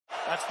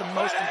That's the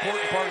most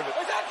important part of it.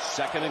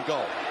 Second and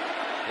goal.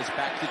 It's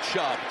back to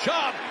Chubb.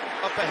 Chubb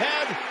up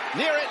ahead,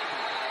 near it,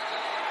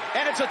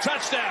 and it's a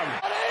touchdown.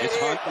 It's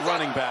Hunt, the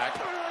running back.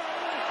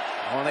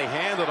 When they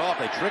hand it off,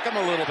 they trick him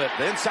a little bit.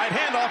 The inside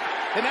handoff,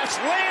 and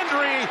that's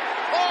Landry.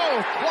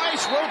 Oh,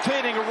 twice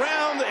rotating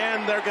around,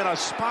 and they're going to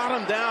spot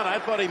him down. I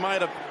thought he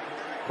might have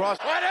crossed.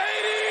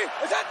 180!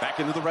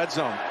 Back into the red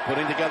zone,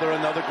 putting together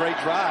another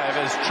great drive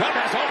as Chubb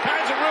has all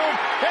kinds of room,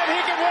 and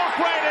he can walk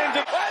right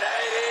into.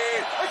 180!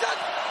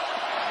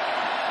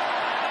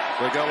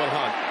 They go with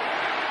Hunt.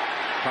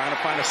 Trying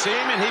to find a seam,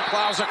 and he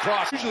plows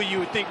across. Usually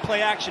you would think play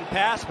action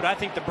pass, but I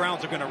think the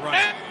Browns are going to run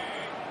it.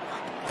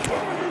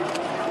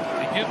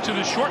 They give to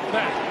the short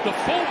back, the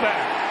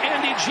fullback,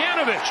 Andy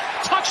Janovich,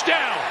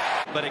 touchdown.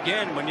 But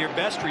again, when your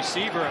best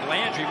receiver and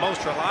Landry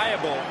most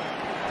reliable,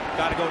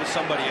 got to go to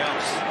somebody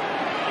else.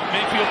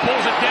 Mayfield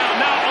pulls it down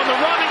now on the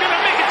run. They're going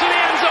to make it to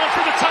the end zone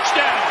for the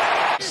touchdown.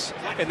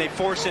 And they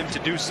force him to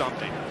do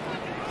something.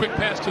 Quick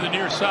pass to the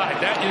near side.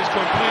 That is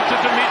complete to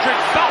Demetric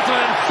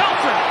Felton.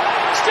 Felton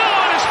still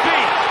on his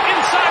feet.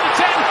 Inside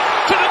the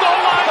 10 to the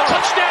goal line.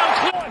 Touchdown.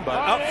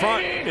 But up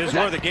front is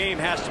where the game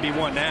has to be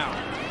won now.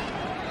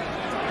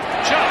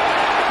 Chubb,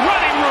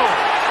 running room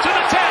to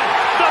the 10,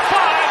 the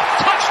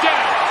 5,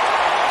 touchdown.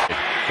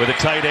 With a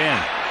tight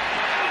end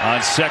on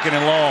second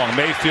and long.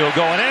 Mayfield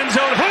going end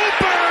zone.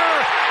 Hooper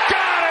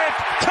got it.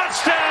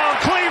 Touchdown,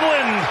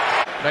 Cleveland.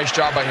 Nice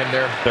job by him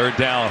there. Third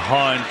down.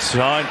 Hunt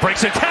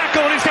breaks a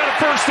tackle and he's got a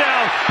first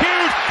down.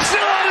 Huge,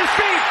 still on his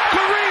feet.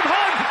 Kareem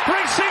Hunt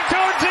racing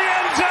towards the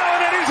end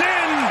zone and he's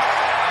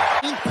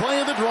in.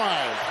 Play of the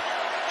drive.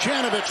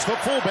 Janovich, the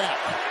fullback.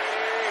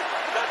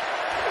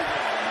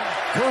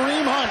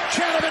 Kareem Hunt,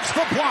 Janovich,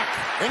 the block,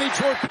 and he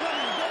tore.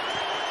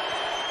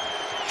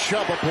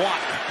 Chubb a block.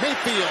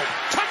 Mayfield,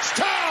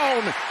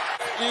 touchdown!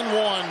 In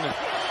one.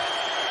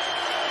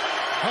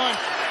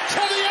 Hunt to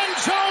the end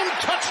zone,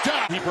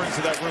 touchdown! He brings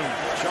to that room.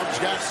 Chubb's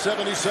got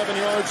 77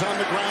 yards on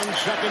the ground,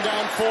 second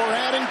down, 4,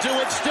 adding to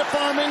it, stiff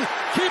arming,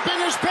 keeping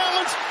his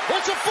balance.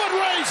 It's a foot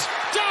race,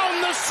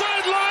 down the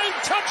sideline,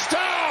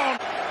 touchdown!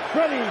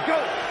 Ready,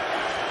 go!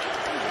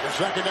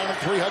 Second down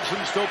and 3, Hudson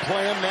still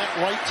playing that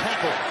right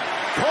tackle.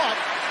 Caught.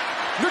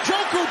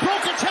 Njoku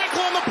broke a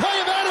tackle on the play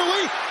of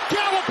Adderley.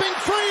 Galloping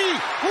free.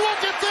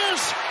 Look at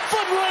this.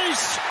 Foot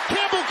race.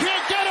 Campbell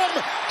can't get him.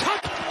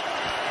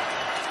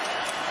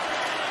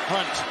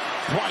 Hunt.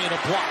 Bryant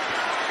a block.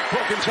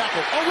 Broken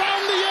tackle.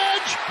 Around the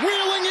edge.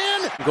 Wheeling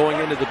in.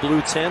 Going into the blue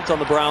tent on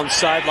the Browns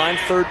sideline.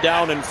 Third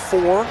down and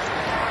 4.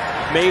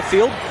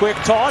 Mayfield. Quick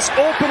toss.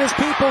 Open as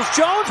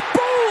Peoples-Jones.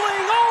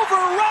 Bowling over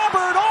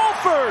Robert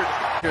Alford.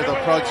 Here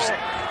they'll probably just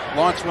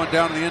launch one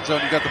down in the end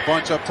zone. You got the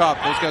bunch up top.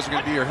 Those guys are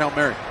going to be your Hail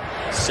Mary.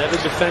 7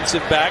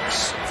 defensive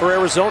backs for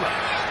Arizona.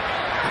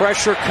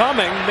 Pressure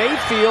coming.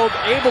 Mayfield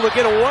able to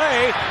get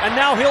away, and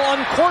now he'll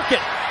uncork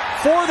it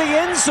for the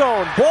end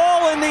zone.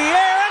 Ball in the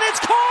air, and it's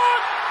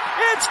caught!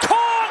 It's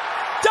caught!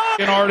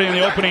 Done! Already in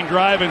the opening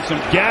drive and some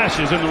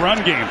gashes in the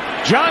run game.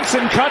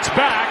 Johnson cuts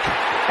back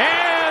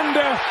and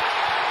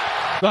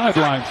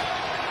sidelines.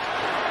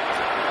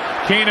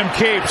 Keenum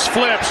capes,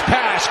 flips,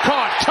 pass,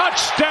 caught,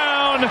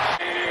 touchdown!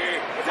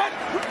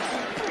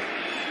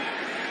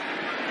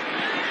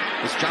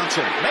 As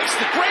Johnson makes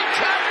the great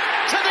cut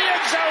to the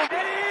end zone.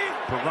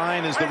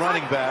 Perrine is the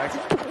running back.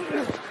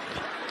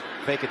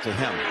 Fake it to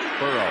him.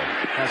 Burrow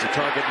has a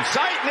target in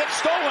sight, and it's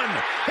stolen.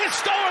 It's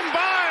stolen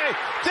by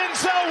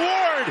Denzel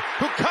Ward,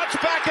 who cuts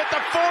back at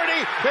the 40,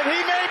 and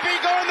he may be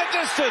going the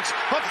distance.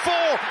 A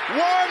full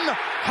 100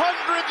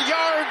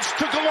 yards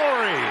to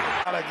glory.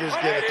 Gotta just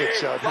get it to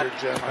Chubb here,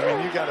 Jim. I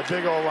mean, you got a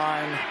big old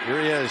line.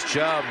 Here he is,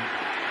 Chubb.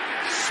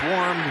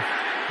 Swarmed.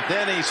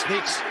 Then he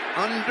sneaks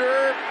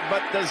under,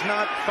 but does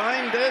not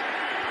find it.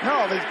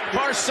 No, the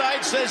far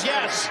side says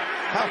yes.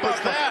 How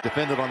about that?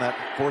 Defended on that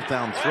fourth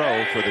down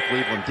throw for the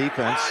Cleveland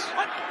defense.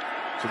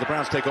 So the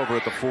Browns take over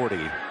at the 40.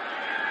 And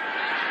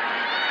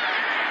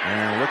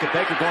look at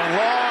Baker going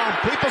long.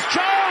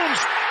 Peoples-Jones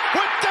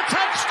with the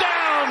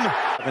touchdown.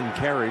 7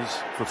 carries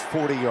for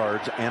 40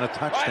 yards and a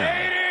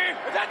touchdown.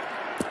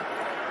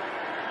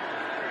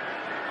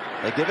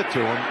 They give it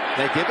to him.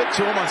 They give it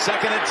to him on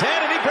 2nd and 10,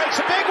 and he breaks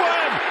a big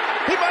one.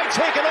 He might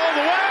take it all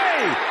the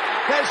way.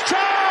 As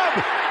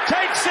Chubb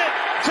takes it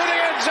to the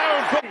end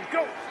zone.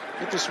 Go.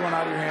 Get this one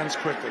out of your hands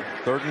quickly.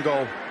 3rd and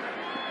goal. To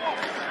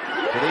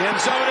the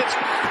end zone. It's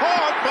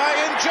caught by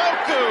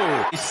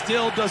Njoku. He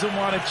still doesn't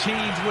want to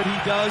change what he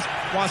does.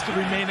 Wants to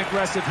remain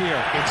aggressive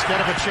here. Instead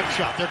of a chip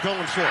shot, they're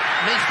going for it.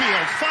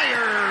 Mayfield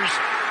fires.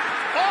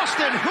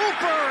 Austin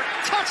Hooper.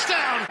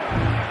 Touchdown.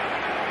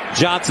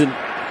 Johnson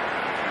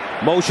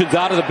motions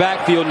out of the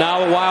backfield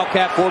now, a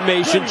Wildcat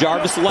formation.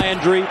 Jarvis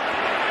Landry.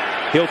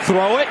 He'll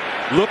throw it.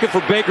 Looking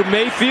for Baker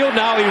Mayfield.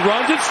 Now he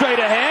runs it straight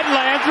ahead.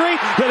 Landry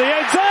to the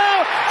end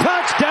zone.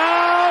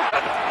 Touchdown.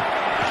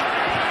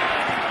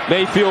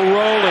 Mayfield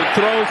rolling.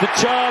 Throws the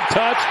Chubb.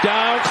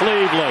 Touchdown,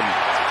 Cleveland.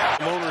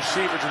 Lone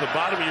receiver to the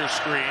bottom of your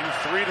screen.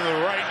 3 to the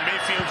right.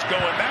 Mayfield's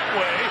going that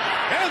way.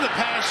 And the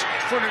pass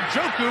for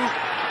Njoku.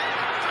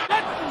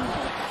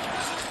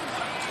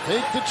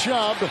 Take the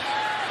Chubb.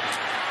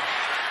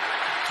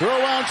 Throw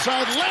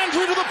outside,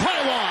 Landry to the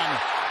pylon.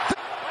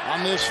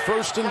 On this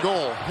 1st and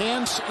goal,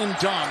 hands and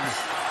done.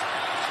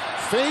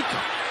 Fake,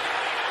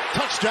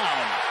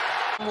 touchdown.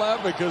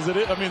 Because it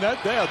is, I mean,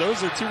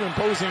 those are two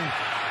imposing.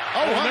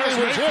 Oh, Huntley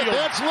was hit.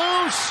 That's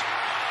loose.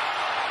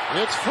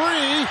 It's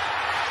free.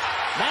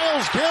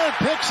 Miles Garrett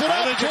picks it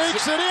up,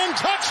 takes it in,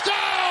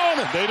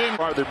 touchdown! They didn't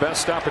are their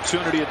best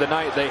opportunity of the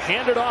night. They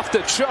hand it off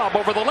to Chubb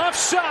over the left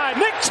side.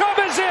 Nick Chubb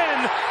is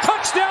in.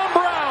 Touchdown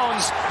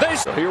Browns.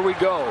 So here we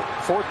go.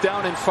 4th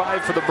down and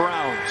 5 for the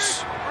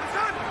Browns.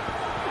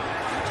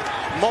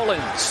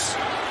 Mullins.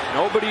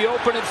 Nobody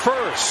open at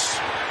first.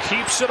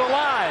 Keeps it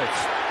alive.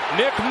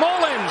 Nick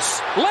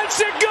Mullins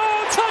lets it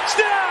go.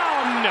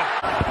 Touchdown.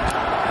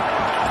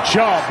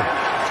 Chubb.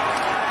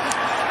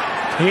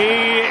 He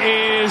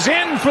is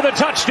in for the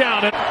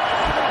touchdown.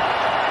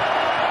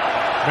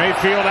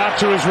 Mayfield out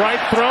to his right,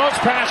 throws,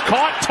 pass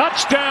caught,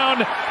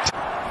 touchdown.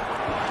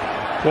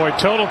 Boy,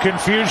 total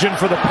confusion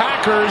for the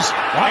Packers.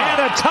 Wow.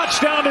 And a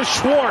touchdown to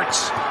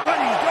Schwartz.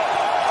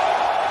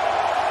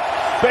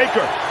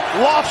 Baker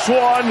lofts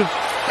one,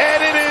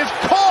 and it is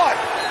caught.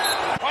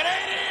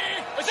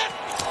 180, is it?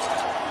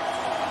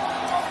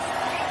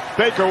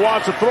 Baker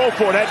wants to throw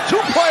for it. Had 2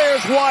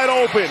 players wide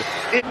open.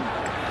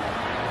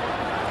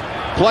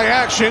 Play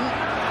action.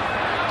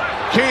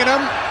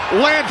 Keenum,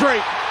 Landry,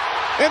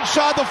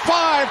 inside the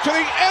 5 to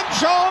the end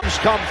zone.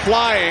 Come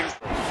flying.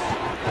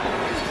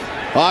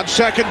 On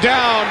 2nd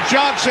down,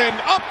 Johnson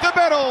up the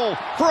middle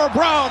for a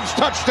Browns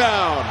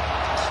touchdown.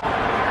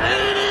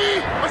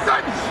 80,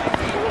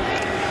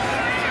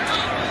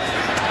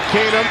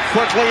 Keenum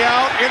quickly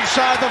out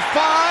inside the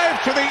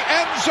 5 to the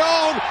end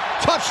zone.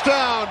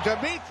 Touchdown,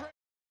 Dimitri.